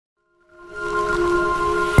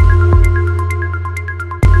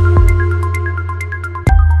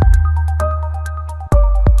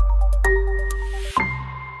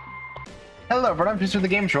Tempus of the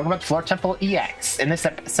games. Welcome back to Floral Temple EX. In this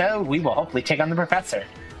episode, we will hopefully take on the professor.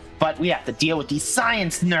 But we have to deal with these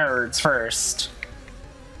science nerds first.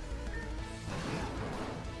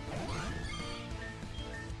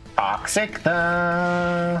 Toxic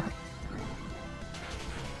the...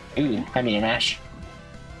 Ooh, I mean an Ash.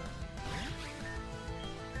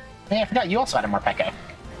 Hey, I forgot you also had a Morpeko.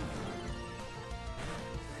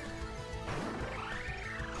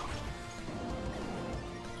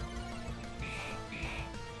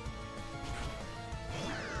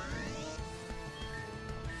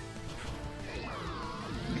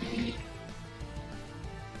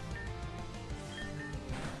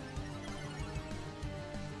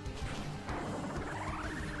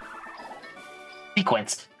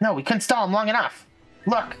 Sequence. No, we couldn't stall him long enough.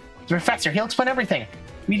 Look, the professor, he'll explain everything.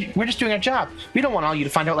 We're just doing our job. We don't want all you to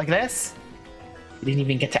find out like this. We didn't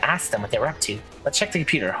even get to ask them what they were up to. Let's check the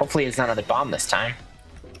computer. Hopefully it's not another bomb this time.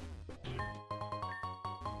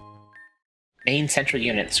 Main central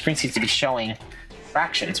unit. The screen seems to be showing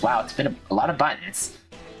fractions. Wow, it's been a lot of buttons.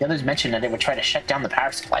 The others mentioned that they would try to shut down the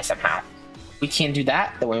power supply somehow. If we can't do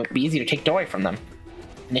that, then it would be easy to take away from them.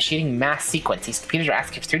 Initiating mass sequence. These computers are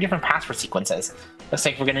asking for 3 different password sequences. Looks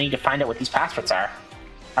like we're going to need to find out what these passwords are.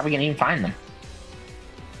 How are we going to even find them?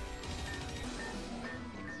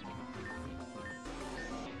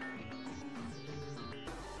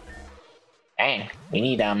 Dang, we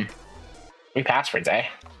need 3 passwords, eh?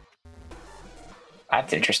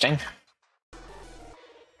 That's interesting.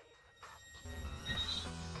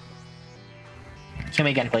 Show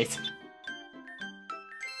me again, please.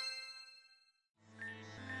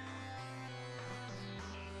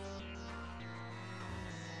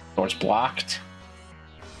 Door's blocked.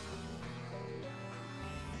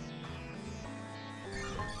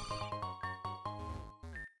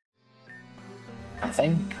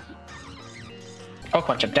 Nothing.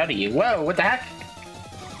 Pokemon jumped out at you. Whoa, what the heck?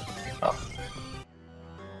 Oh.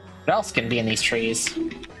 What else can be in these trees?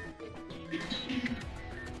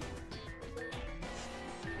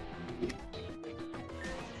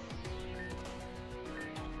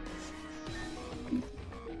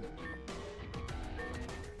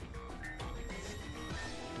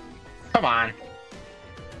 Come on.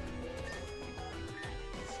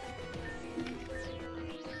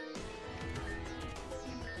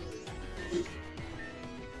 Is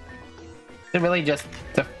it really just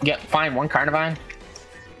to find one Carnivine?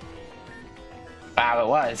 Wow, it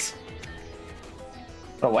was.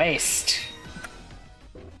 What a waste.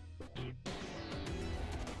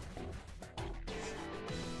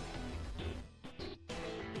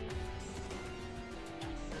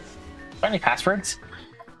 Any passwords?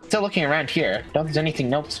 Still looking around here. Don't think there's anything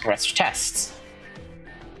notes for us tests.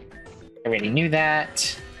 I already knew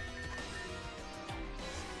that.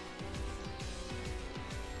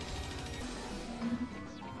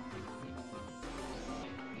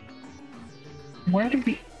 Where did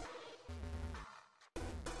we...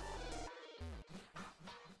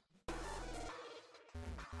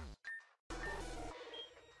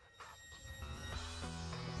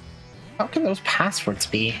 How can those passwords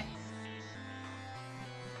be?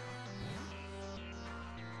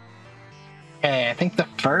 Okay, I think the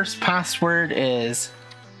first password is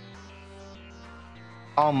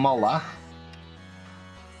Almola.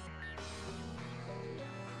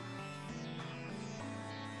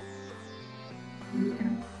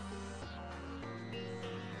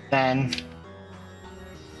 Then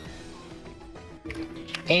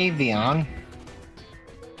Avion.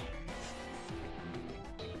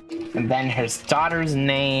 And then his daughter's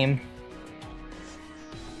name.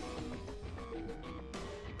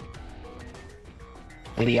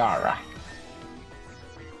 Liara.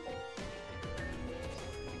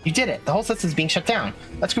 You did it! The whole system's being shut down.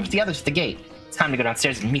 Let's group the others at the gate. It's time to go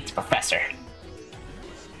downstairs and meet the professor.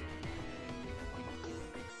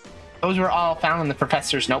 Those were all found in the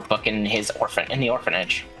professor's notebook in the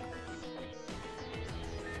orphanage.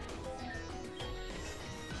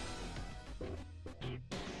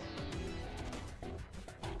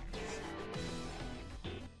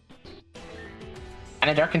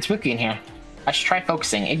 Kinda dark and spooky in here. I should try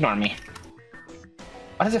focusing. Ignore me.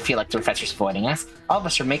 Why does it feel like the professor's avoiding us? All of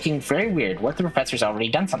us are making very weird. What if the professor's already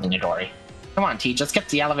done something to Dory? Come on, Teej, let's get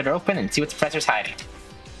the elevator open and see what the professor's hiding.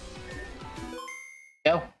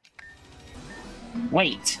 Go.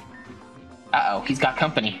 Wait. Uh-oh, he's got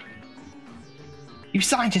company. You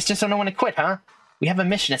scientists just don't know when to quit, huh? We have a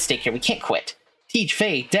mission at stake here. We can't quit. Teej,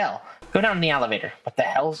 Faye, Dell, go down in the elevator. What the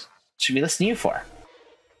hell should we listen to you for?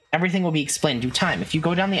 Everything will be explained in due time. If you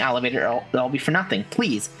go down the elevator, it'll all be for nothing.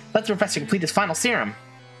 Please, let the professor complete his final serum.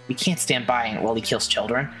 We can't stand by while he kills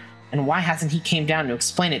children. And why hasn't he came down to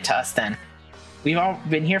explain it to us then? We've all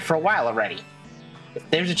been here for a while already. If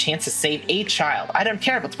there's a chance to save a child, I don't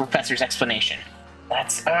care about the professor's explanation.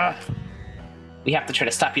 That's, we have to try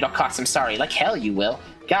to stop you at all costs, I'm sorry. Like hell you will.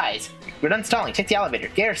 Guys, we're done stalling. Take the elevator.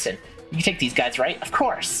 Garrison, you can take these guys, right? Of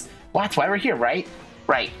course. Well, that's why we're here, right?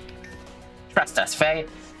 Right. Trust us, Faye.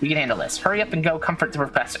 We can handle this. Hurry up and go comfort the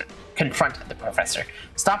professor. Confront the professor.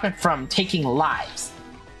 Stop him from taking lives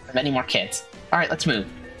of any more kids. Alright, let's move.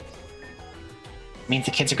 It means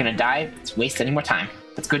the kids are gonna die. Let's waste any more time.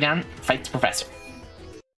 Let's go down and fight the professor.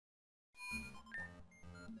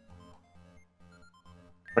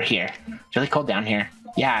 We're here. It's really cold down here.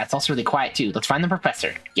 Yeah, it's also really quiet too. Let's find the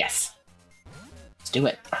professor. Yes. Let's do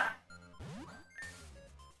it.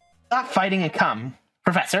 Stop fighting and come.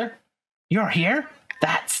 Professor? You're here?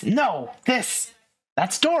 That's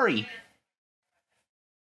Dory.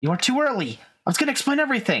 You're too early. I was gonna explain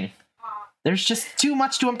everything. There's just too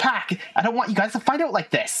much to unpack. I don't want you guys to find out like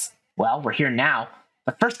this. Well, we're here now.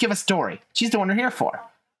 But first give us Dory. She's the one we're here for.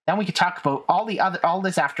 Then we can talk about all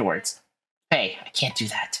this afterwards. Hey, I can't do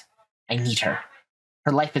that. I need her.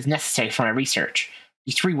 Her life is necessary for my research.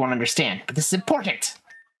 You three won't understand, but this is important.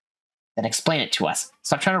 Then explain it to us.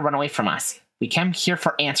 Stop trying to run away from us. We came here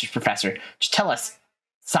for answers, Professor. Just tell us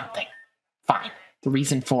something. Fine. The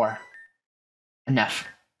reason for... Enough.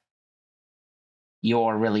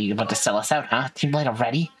 You're really about to sell us out, huh? Team Blade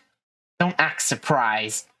already? Don't act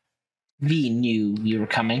surprised. V knew you were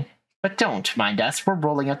coming. But don't mind us. We're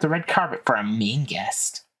rolling out the red carpet for our main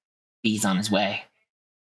guest. V's on his way.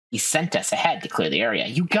 He sent us ahead to clear the area.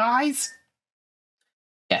 You guys?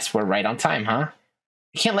 Yes, we're right on time, huh?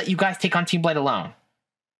 We can't let you guys take on Team Blade alone.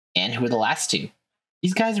 And who are the last two?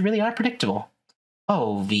 These guys really are predictable.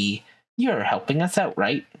 Oh, V, you're helping us out,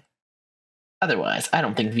 right? Otherwise, I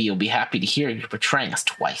don't think V will be happy to hear you betraying us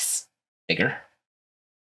twice. Figure.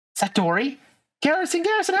 Is that Dory? Garrison,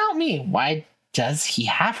 help me! Why does he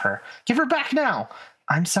have her? Give her back now!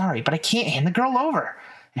 I'm sorry, but I can't hand the girl over.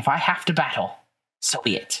 If I have to battle, so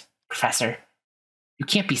be it. Professor, you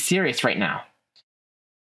can't be serious right now.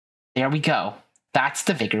 There we go. That's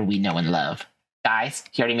the Vigor we know and love. Guys,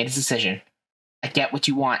 he already made his decision. I get what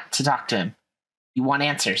you want to talk to him. You want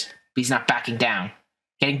answers, but he's not backing down.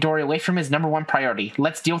 Getting Dory away from him is #1 priority.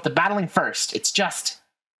 Let's deal with the battling first. It's just...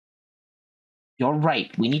 You're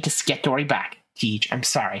right. We need to get Dory back. Tej, I'm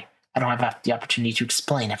sorry. I don't have the opportunity to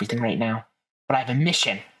explain everything right now. But I have a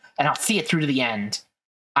mission, and I'll see it through to the end.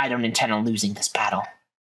 I don't intend on losing this battle.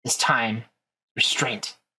 This time,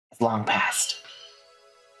 restraint is long past.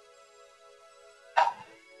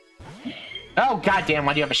 Oh, goddamn,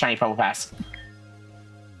 why do you have a shiny Bubble Pass?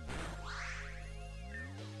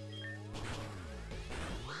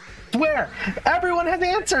 Swear, everyone has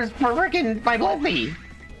answers for frickin' my Blippi.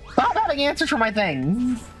 Stop having answers for my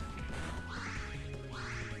things.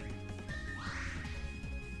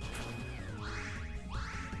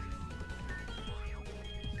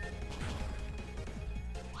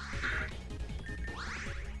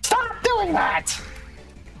 Stop doing that!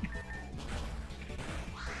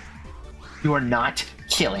 You are not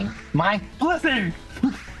killing my Blippi!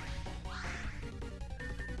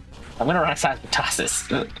 I'm gonna run outside with tosses.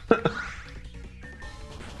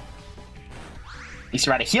 These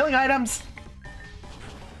are out of healing items.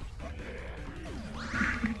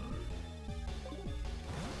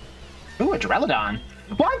 Ooh, a Duraludon.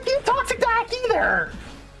 Why can't Toxic Attack either?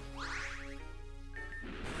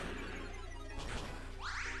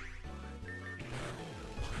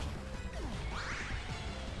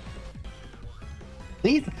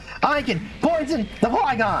 Please, I can poison the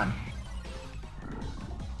Porygon.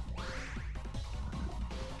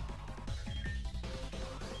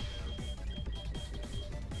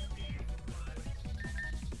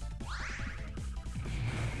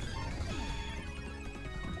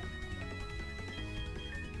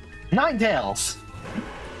 Ninetales!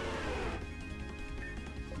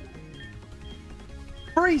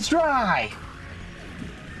 Freeze dry!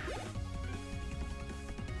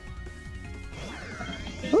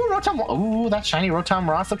 Ooh, Rotom. Ooh, that shiny Rotom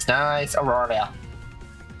Ross looks nice. Aurora.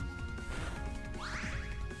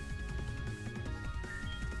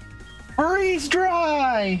 Freeze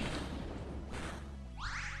dry!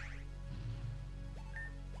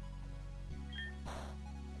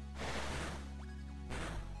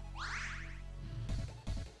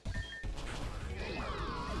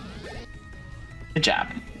 Good job.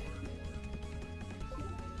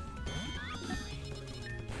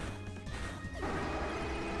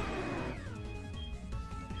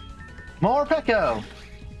 More Pecco!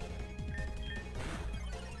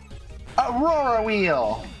 Aurora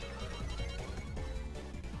Wheel!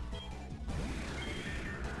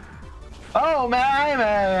 Oh, man,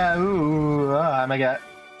 oh my god.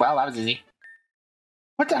 Well, that was easy.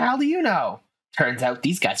 What the hell do you know? Turns out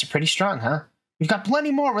these guys are pretty strong, huh? We've got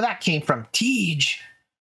plenty more where that came from. Tej!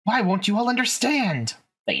 Why won't you all understand?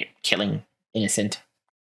 That you're killing innocent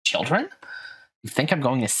children? You think I'm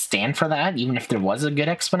going to stand for that, even if there was a good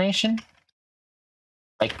explanation?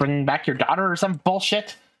 Like bringing back your daughter or some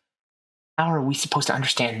bullshit? How are we supposed to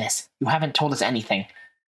understand this? You haven't told us anything.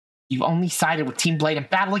 You've only sided with Team Blade and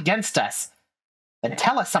battled against us. Then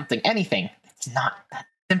tell us something, anything. It's not that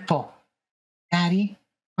simple. Daddy,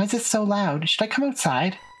 why is this so loud? Should I come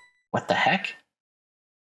outside? What the heck?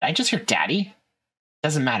 Did I just hear Daddy?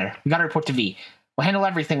 Doesn't matter. We gotta report to V. We'll handle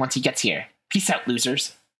everything once he gets here. Peace out,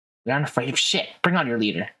 losers. We aren't afraid of shit. Bring on your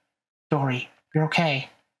leader. Dory, you're okay.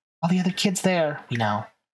 All the other kids there, we know.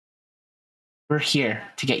 We're here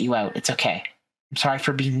to get you out. It's okay. I'm sorry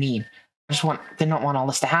for being mean. I just did not want all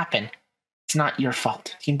this to happen. It's not your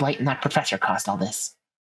fault. Team Blight and that professor caused all this.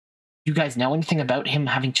 You guys know anything about him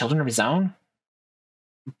having children of his own?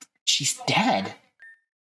 She's dead.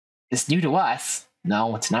 It's new to us.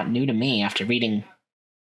 No, it's not new to me after reading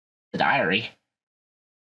the diary.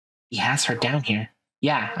 He has her down here.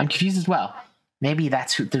 Yeah, I'm confused as well. Maybe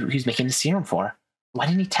that's who's making the serum for. Why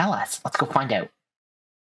didn't he tell us? Let's go find out.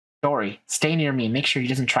 Dory, stay near me and make sure he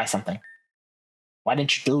doesn't try something. Why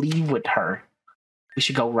didn't you leave with her? We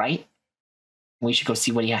should go right. We should go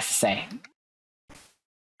see what he has to say.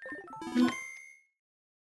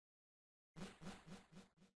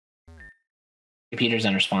 Computer's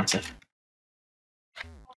unresponsive.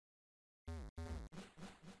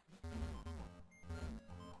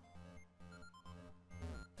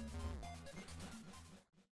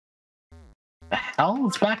 The hell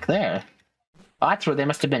is back there? Oh, that's where they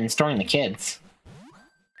must have been storing the kids.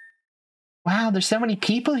 Wow, there's so many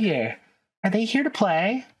people here. Are they here to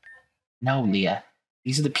play? No, Leah.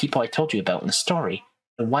 These are the people I told you about in the story.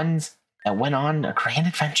 The ones that went on a grand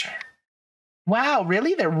adventure. Wow,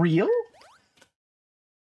 really? They're real?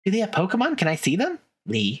 Do they have Pokemon? Can I see them?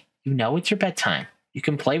 Lee, you know it's your bedtime. You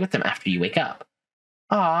can play with them after you wake up.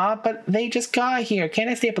 Aw, but they just got here. Can't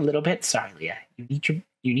I stay up a little bit? Sorry, Leah.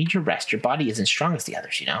 You need your rest. Your body isn't strong as the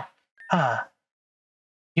others, you know.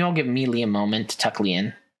 You all give Lee a moment to tuck Lee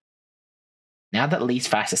in. Now that Lee's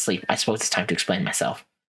fast asleep, I suppose it's time to explain myself.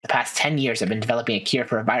 The past 10 years I've been developing a cure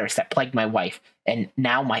for a virus that plagued my wife, and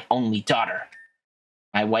now my only daughter.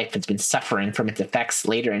 My wife has been suffering from its effects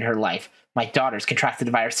later in her life. My daughter's contracted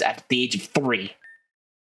the virus at the age of 3.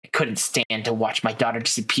 I couldn't stand to watch my daughter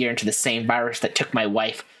disappear into the same virus that took my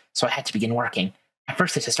wife, so I had to begin working. At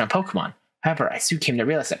first I tested on Pokemon. However, I soon came to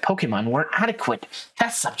realize that Pokemon weren't adequate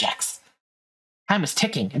test subjects. Time was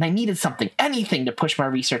ticking, and I needed something, anything, to push my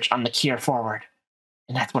research on the cure forward.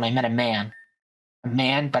 And that's when I met a man. A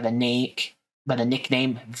man by the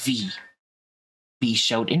nickname V. V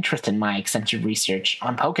showed interest in my extensive research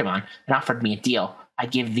on Pokemon and offered me a deal.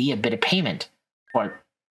 I'd give V a bit of payment from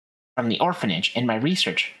the orphanage and my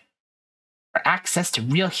research for access to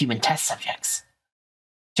real human test subjects.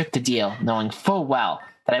 I took the deal, knowing full well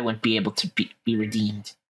that I wouldn't be able to be redeemed.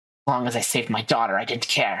 As long as I saved my daughter, I didn't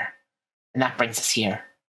care. And that brings us here.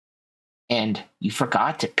 And you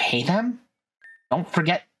forgot to pay them? Don't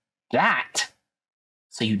forget that.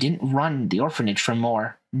 So you didn't run the orphanage for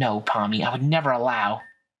more. No, Pommy, I would never allow.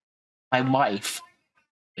 My wife,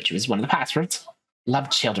 which was one of the passwords,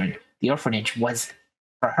 loved children. The orphanage was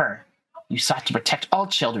for her. You sought to protect all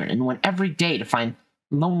children and went every day to find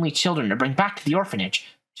lonely children to bring back to the orphanage.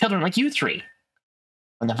 Children like you 3.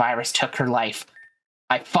 When the virus took her life,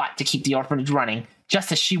 I fought to keep the orphanage running,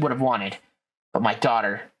 just as she would have wanted. But my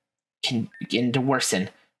daughter can begin to worsen,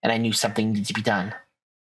 and I knew something needed to be done.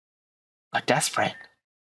 Got desperate.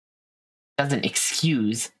 Doesn't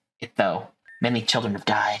excuse it, though. Many children have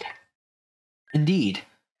died. Indeed.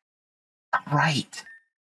 Right.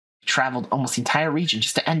 We traveled almost the entire region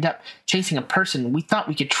just to end up chasing a person we thought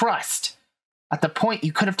we could trust. At the point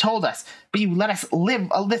you could have told us, but you let us live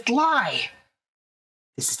this lie.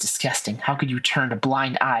 This is disgusting. How could you turn a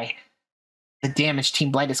blind eye to the damage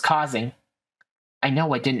Team Blight is causing? I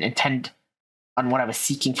know I didn't intend on what I was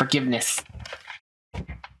seeking forgiveness.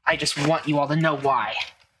 I just want you all to know why.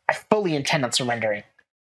 I fully intend on surrendering.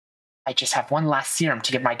 I just have one last serum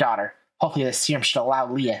to give my daughter. Hopefully this serum should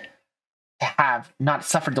allow Leah to have not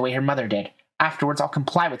suffered the way her mother did. Afterwards, I'll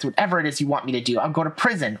comply with whatever it is you want me to do. I'll go to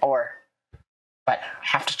prison, but I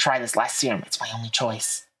have to try this last serum. It's my only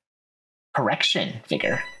choice. Correction,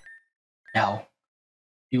 Vigor. No.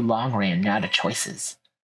 You long ran out of choices.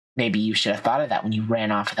 Maybe you should have thought of that when you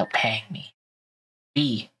ran off without paying me.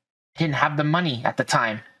 B. I didn't have the money at the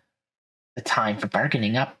time. The time for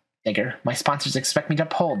bargaining up figure. My sponsors expect me to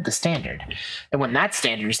uphold the standard. And when that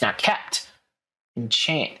standard is not kept, in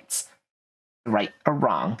chance, right or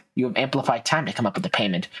wrong, you have amplified time to come up with a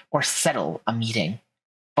payment or settle a meeting.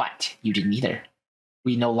 But you did neither.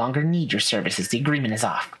 We no longer need your services. The agreement is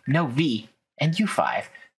off. No V and U5.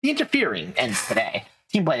 The interfering ends today.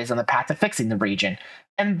 Team Blade is on the path to fixing the region,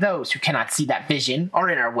 and those who cannot see that vision are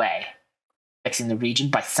in our way. Fixing the region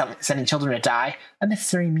by sending children to die, a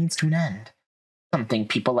necessary means to an end. Something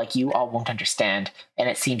people like you all won't understand, and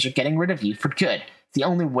it seems you're getting rid of you for good. It's the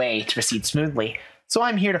only way to proceed smoothly, so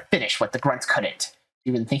I'm here to finish what the grunts couldn't.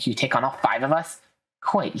 Do you really think you take on all 5 of us?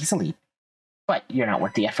 Quite easily. But you're not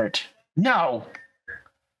worth the effort. No!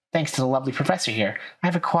 Thanks to the lovely professor here,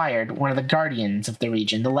 I've acquired one of the guardians of the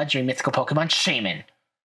region, the legendary mythical Pokemon Shaman.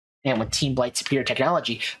 And with Team Blight's superior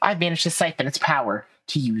technology, I've managed to siphon its power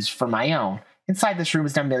to use for my own. Inside this room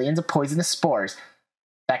is now millions of poisonous spores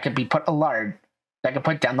that could put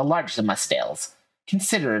down the largest of Mustales.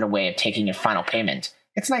 Consider it a way of taking your final payment.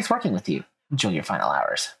 It's nice working with you. Enjoy your final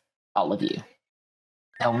hours. All of you.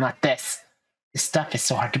 No, not this. This stuff is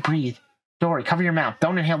so hard to breathe. Dory, cover your mouth.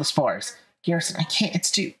 Don't inhale the spores. Garrison, I can't.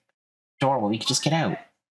 It's too... Well, we could just get out.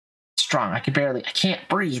 Strong. I can't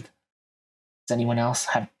breathe. Does anyone else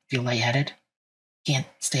feel lightheaded? Can't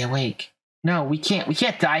stay awake. No, we can't. We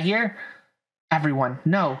can't die here. Everyone,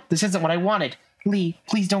 no, this isn't what I wanted. Lee,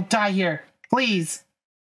 please don't die here. Please.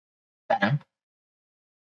 Venom.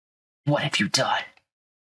 What have you done?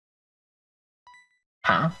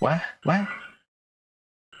 Huh? What?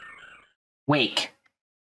 Wake.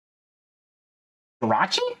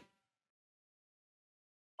 Karachi?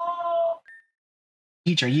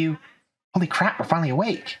 Peach, are you... Holy crap, we're finally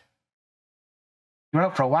awake. You were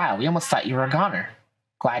out for a while. We almost thought you were a goner.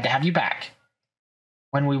 Glad to have you back.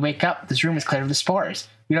 When we wake up, this room is clear of the spores.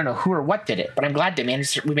 We don't know who or what did it, but I'm glad we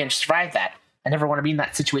managed to survive that. I never want to be in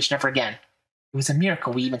that situation ever again. It was a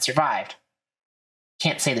miracle we even survived.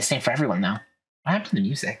 Can't say the same for everyone, though. What happened to the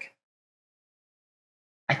music?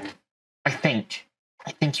 I think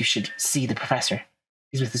you should see the professor.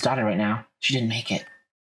 He's with his daughter right now. She didn't make it.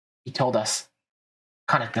 He told us.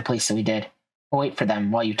 Contact the police, so we did. We'll wait for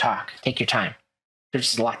them while you talk. Take your time. There's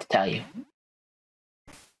just a lot to tell you.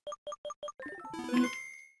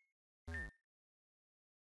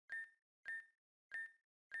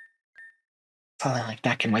 Something like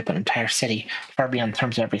that can wipe an entire city, far beyond the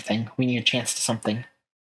terms of everything. We need a chance to something.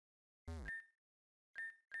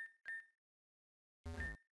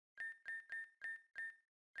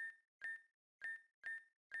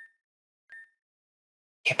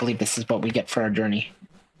 Can't believe this is what we get for our journey.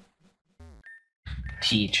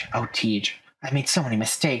 Tej, oh Tej, I made so many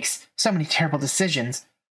mistakes, so many terrible decisions.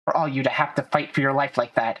 For all you to have to fight for your life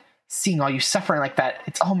like that, seeing all you suffering like that,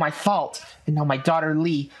 it's all my fault. And now my daughter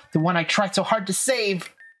Lee, the one I tried so hard to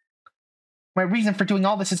save. My reason for doing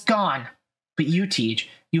all this is gone. But you, Tej,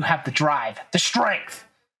 you have the drive, the strength.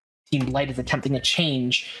 Team Blight is attempting to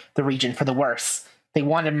change the region for the worse. They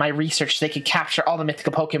wanted my research so they could capture all the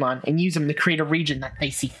mythical Pokemon and use them to create a region that they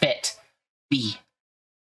see fit. B.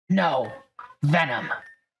 No. Venom.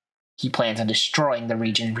 He plans on destroying the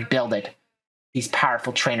region and rebuild it. He's a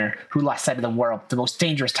powerful trainer who lost sight of the world, the most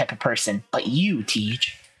dangerous type of person. But you, Tej,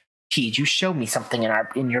 you showed me something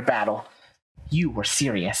in your battle. You were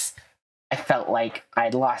serious. I felt like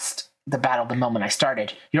I'd lost the battle the moment I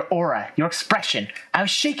started. Your aura, your expression, I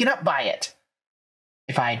was shaken up by it.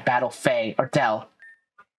 If I had battled Faye or Dell,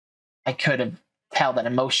 I could have tell that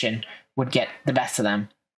emotion would get the best of them.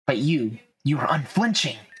 But you were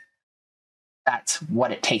unflinching. That's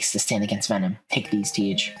what it takes to stand against Venom. Take these,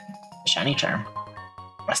 Tej. Shiny charm.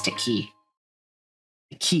 Rustic key.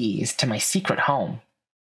 The key is to my secret home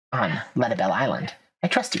on Lettabelle Island. I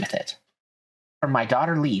trust you with it. For my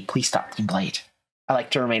daughter Lee, please stop Team Blight. I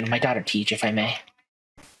like to remain with my daughter Tej, if I may.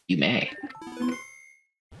 You may.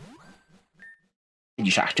 Did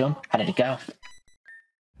you talk to him? How did it go?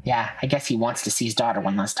 Yeah, I guess he wants to see his daughter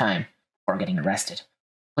one last time before getting arrested.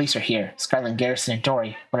 Police are here. Scarlet, Garrison, and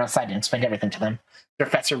Dory went outside and explained everything to them. The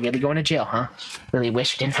professor really going to jail, huh? Really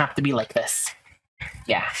wish it didn't have to be like this.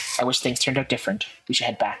 Yeah, I wish things turned out different. We should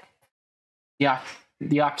head back.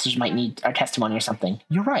 The officers might need our testimony or something.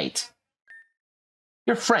 You're right.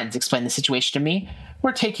 Your friends explained the situation to me.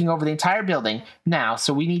 We're taking over the entire building now,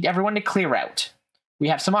 so we need everyone to clear out. We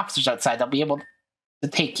have some officers outside. They'll be able to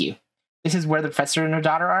take you. This is where the professor and her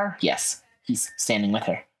daughter are? Yes, he's standing with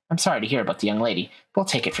her. I'm sorry to hear about the young lady. We'll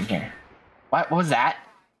take it from here. What was that?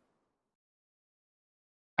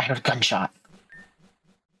 I heard a gunshot.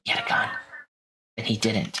 He had a gun. And he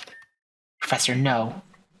didn't. Professor, no.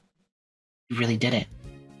 He really didn't.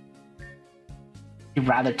 He'd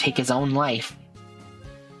rather take his own life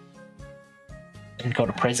and go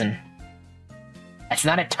to prison. That's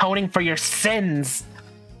not atoning for your sins,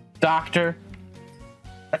 Doctor.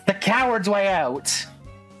 That's the coward's way out.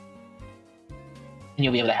 And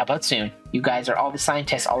you'll be able to help out soon. You guys are all the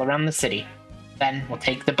scientists all around the city. Then we'll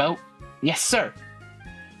take the boat. Yes, sir.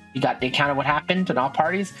 You got the account of what happened in all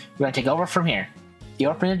parties. We're going to take over from here. The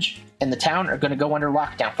orphanage and the town are going to go under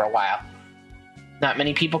lockdown for a while. Not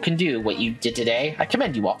many people can do what you did today. I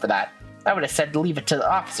commend you all for that. I would have said to leave it to the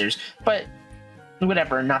officers, but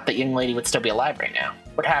whatever, not that young lady would still be alive right now.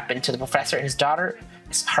 What happened to the professor and his daughter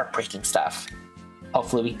is heartbreaking stuff.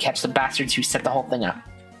 Hopefully we can catch the bastards who set the whole thing up.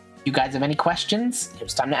 You guys have any questions? It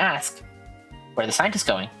was time to ask. Where are the scientists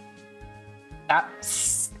going?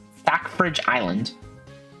 Stockbridge Island.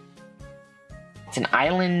 It's an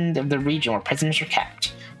island of the region where prisoners are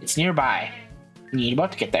kept. It's nearby. You need a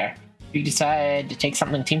boat to get there. You decide to take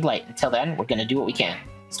something Team Blight. Until then, we're gonna do what we can.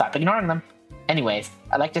 Stop ignoring them. Anyways,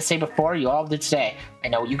 I'd like to say before you all did today, I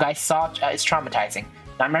know what you guys saw is traumatizing.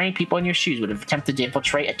 Not many people in your shoes would have attempted to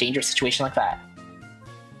infiltrate a dangerous situation like that.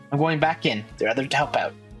 I'm going back in. There are others to help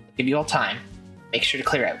out. I'll give you all time. Make sure to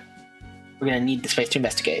clear out. We're gonna need this place to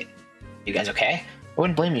investigate. You guys okay? I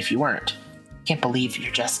wouldn't blame you if you weren't. Can't believe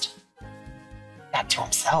you're just... that to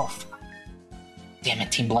himself. Damn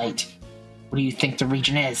it, Team Blight. What do you think the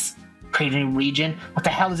region is? Create a new region? What the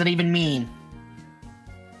hell does it even mean?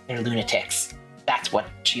 They're lunatics. That's what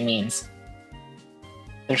she means.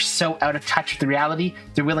 They're so out of touch with the reality,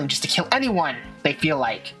 they're willing just to kill anyone they feel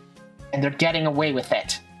like. And they're getting away with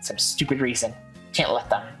it. Some stupid reason. Can't let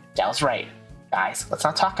them. Del's right. Guys, let's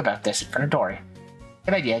not talk about this in front of Dory.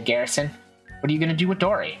 Good idea, Garrison. What are you gonna do with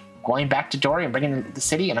Dory? Going back to Dory and bringing her to the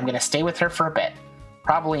city, and I'm gonna stay with her for a bit.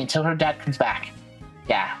 Probably until her dad comes back.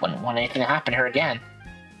 Yeah, wouldn't want anything to happen to her again.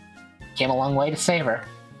 Came a long way to save her.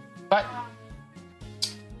 But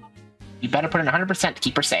you better put in 100% to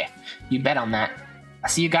keep her safe. You bet on that. I'll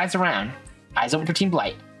see you guys around. Eyes open for Team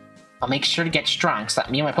Blight. I'll make sure to get strong so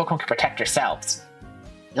that me and my Pokemon can protect ourselves.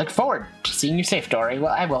 I look forward to seeing you safe, Dory.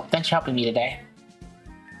 Well, I will. Thanks for helping me today.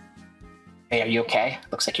 Hey, are you okay?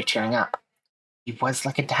 Looks like you're tearing up. He was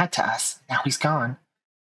like a dad to us. Now he's gone.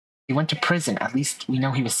 He went to prison. At least we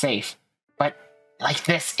know he was safe. But like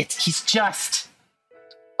this, he's just...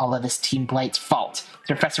 all of this Team Blight's fault.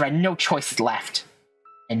 The professor had no choices left.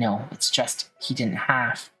 I know, it's just he didn't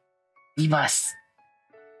have. Leave us.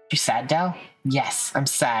 You sad, Del? Yes, I'm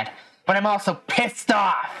sad. But I'm also pissed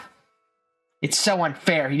off! It's so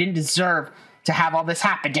unfair. He didn't deserve to have all this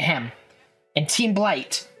happen to him. And Team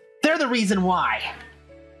Blight, they're the reason why.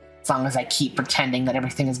 As long as I keep pretending that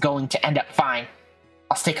everything is going to end up fine,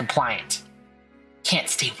 I'll stay compliant. Can't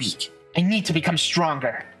stay weak. I need to become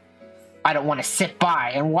stronger. I don't want to sit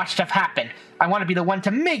by and watch stuff happen. I want to be the one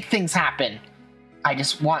to make things happen. I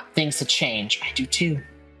just want things to change. I do too.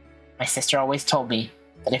 My sister always told me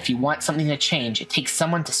that if you want something to change, it takes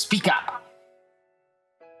someone to speak up.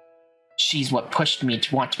 She's what pushed me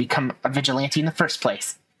to want to become a vigilante in the first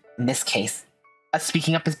place. In this case, us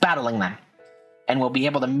speaking up is battling them. And we'll be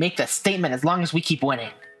able to make the statement as long as we keep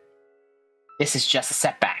winning. This is just a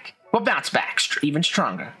setback. We'll bounce back even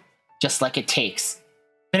stronger. Just like it takes.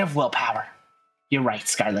 Bit of willpower. You're right,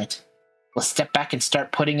 Scarlet. We'll step back and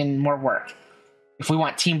start putting in more work. If we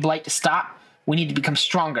want Team Blight to stop, we need to become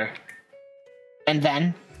stronger. And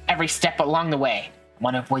then, every step along the way, I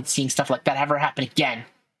want to avoid seeing stuff like that ever happen again.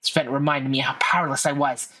 This event reminded me how powerless I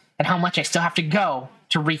was, and how much I still have to go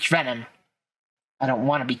to reach Venom. I don't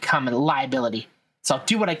want to become a liability, so I'll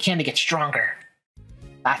do what I can to get stronger.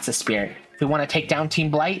 That's the spirit. If we want to take down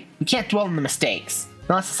Team Blight, we can't dwell on the mistakes.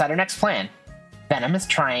 Now let's decide our next plan. Venom is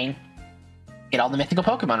trying to get all the mythical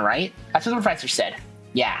Pokemon, right? That's what the professor said.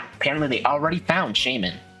 Yeah, apparently they already found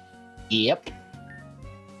Shaman. Yep.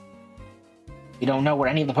 We don't know where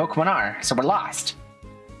any of the Pokemon are, so we're lost.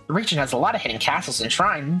 The region has a lot of hidden castles and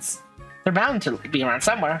shrines. They're bound to be around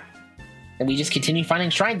somewhere. And we just continue finding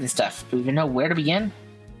shrines and stuff. Do we even know where to begin?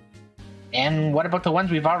 And what about the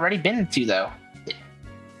ones we've already been to, though?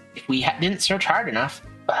 If we didn't search hard enough,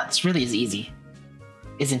 well, this really is easy.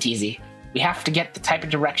 Isn't easy. We have to get the type of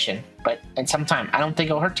direction, but in some time, I don't think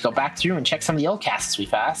it'll hurt to go back through and check some of the old castles we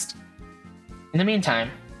passed. In the meantime,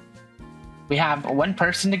 we have one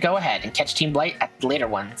person to go ahead and catch Team Blight at the later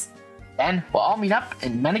ones. Then, we'll all meet up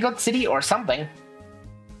in Manigold City or something.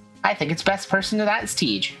 I think it's best person to that is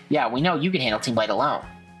Tej. Yeah, we know you can handle Team Blight alone.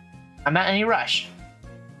 I'm not in any rush.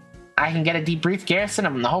 I can get a debrief Garrison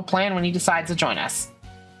on the whole plan when he decides to join us.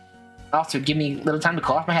 Also, give me a little time to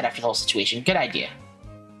cool off my head after the whole situation. Good idea.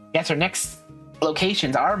 Guess our next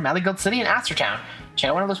locations are Marigold City and Astertown. Check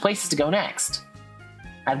out one of those places to go next.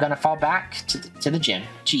 I'm gonna fall back to the gym.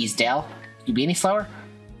 Jeez, Dale, can you be any slower?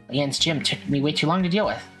 Leanne's gym took me way too long to deal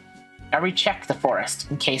with. I rechecked the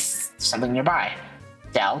forest in case there's something nearby.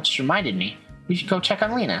 Dell just reminded me we should go check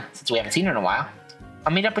on Lena, since we haven't seen her in a while.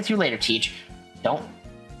 I'll meet up with you later, Teach. Don't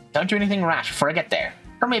do anything rash before I get there.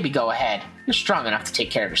 Or maybe go ahead. You're strong enough to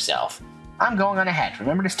take care of yourself. I'm going on ahead.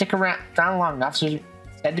 Remember to stick around long enough so it's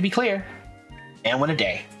said to be clear. And what a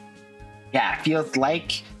day. Yeah, it feels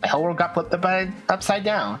like my whole world got flipped upside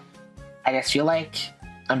down. I just feel like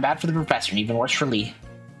I'm bad for the professor and even worse for Lee.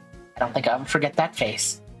 I don't think I'll ever forget that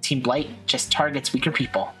face. Team Blight just targets weaker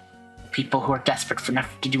people. People who are desperate for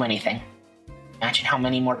enough to do anything. Imagine how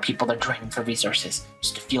many more people they're draining for resources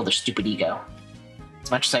just to fuel their stupid ego. As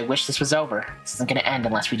much as I wish this was over, this isn't going to end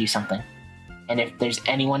unless we do something. And if there's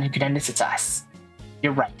anyone who could end this, it's us.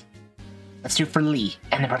 You're right. Let's do it for Lee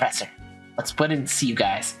and the professor. Let's split and see you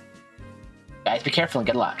guys. Guys, be careful and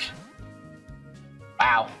good luck.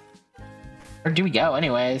 Wow. Where do we go,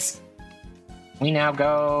 anyways? We now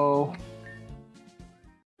go...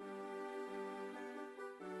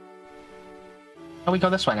 Oh, we go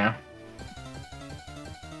this way now.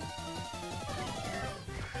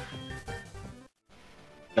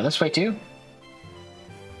 Go this way too?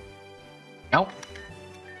 Nope.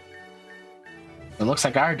 It looks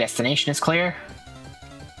like our destination is clear.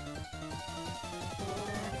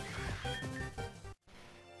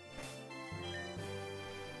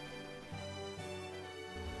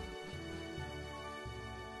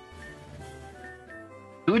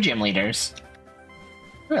 Two gym leaders?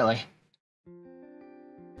 Really?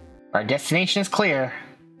 Our destination is clear.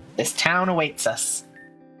 This town awaits us.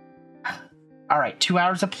 Alright, 2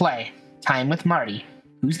 hours of play. Time with Marty.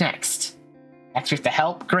 Who's next? Next we have to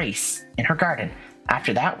help Grace in her garden.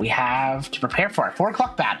 After that, we have to prepare for our 4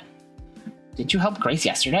 o'clock battle. Did you help Grace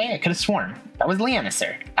yesterday? I could have sworn. That was Leanna,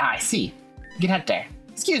 sir. Ah, I see. You can head there.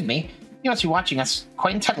 Excuse me. You must be watching us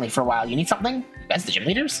quite intently for a while. You need something? You guys the gym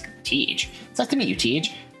leaders? Tej. It's nice to meet you,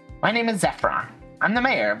 Tej. My name is Zephron. I'm the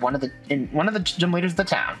mayor of one of the gym leaders of the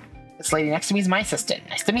town. This lady next to me is my assistant.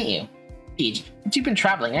 Nice to meet you. Tej, since you've been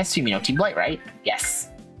traveling, I assume you know Team Blight, right? Yes.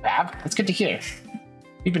 You have? That's good to hear.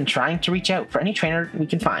 We've been trying to reach out for any trainer we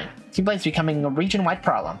can find. Team Blight's becoming a region-wide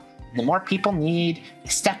problem. And the more people need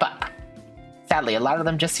to step up. Sadly, a lot of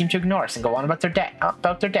them just seem to ignore us and go on about their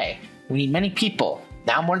day. We need many people,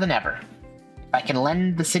 now more than ever. If I can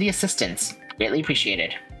lend the city assistance, greatly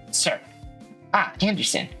appreciated. Sir. Ah,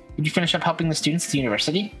 Anderson. Did you finish up helping the students at the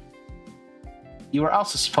university? You were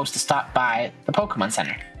also supposed to stop by the Pokemon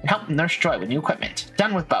Center and help Nurse Joy with new equipment.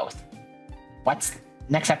 Done with both. What's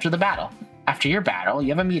next after the battle? After your battle, you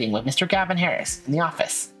have a meeting with Mr. Gavin Harris in the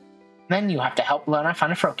office. Then you have to help Lena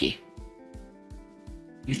find a Froakie.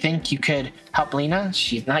 You think you could help Lena?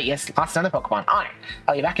 She's not yet lost another Pokemon. On it.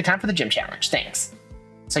 I'll be back in time for the gym challenge. Thanks.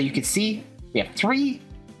 So you can see, we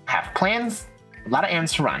have plans, a lot of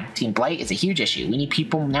errands to run. Team Blight is a huge issue. We need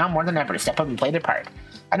people now more than ever to step up and play their part.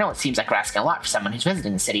 I know it seems like we're asking a lot for someone who's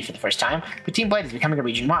visiting the city for the first time, but Team Blight is becoming a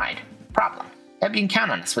region-wide problem. Yet you can count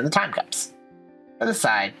on us when the time comes. For the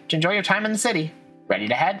side, to enjoy your time in the city. Ready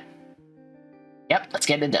to head? Yep, let's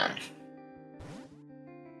get it done.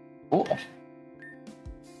 Cool.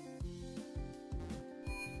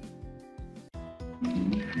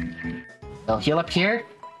 We'll heal up here.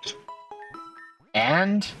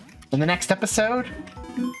 And in the next episode,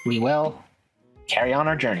 we will carry on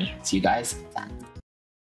our journey. See you guys then.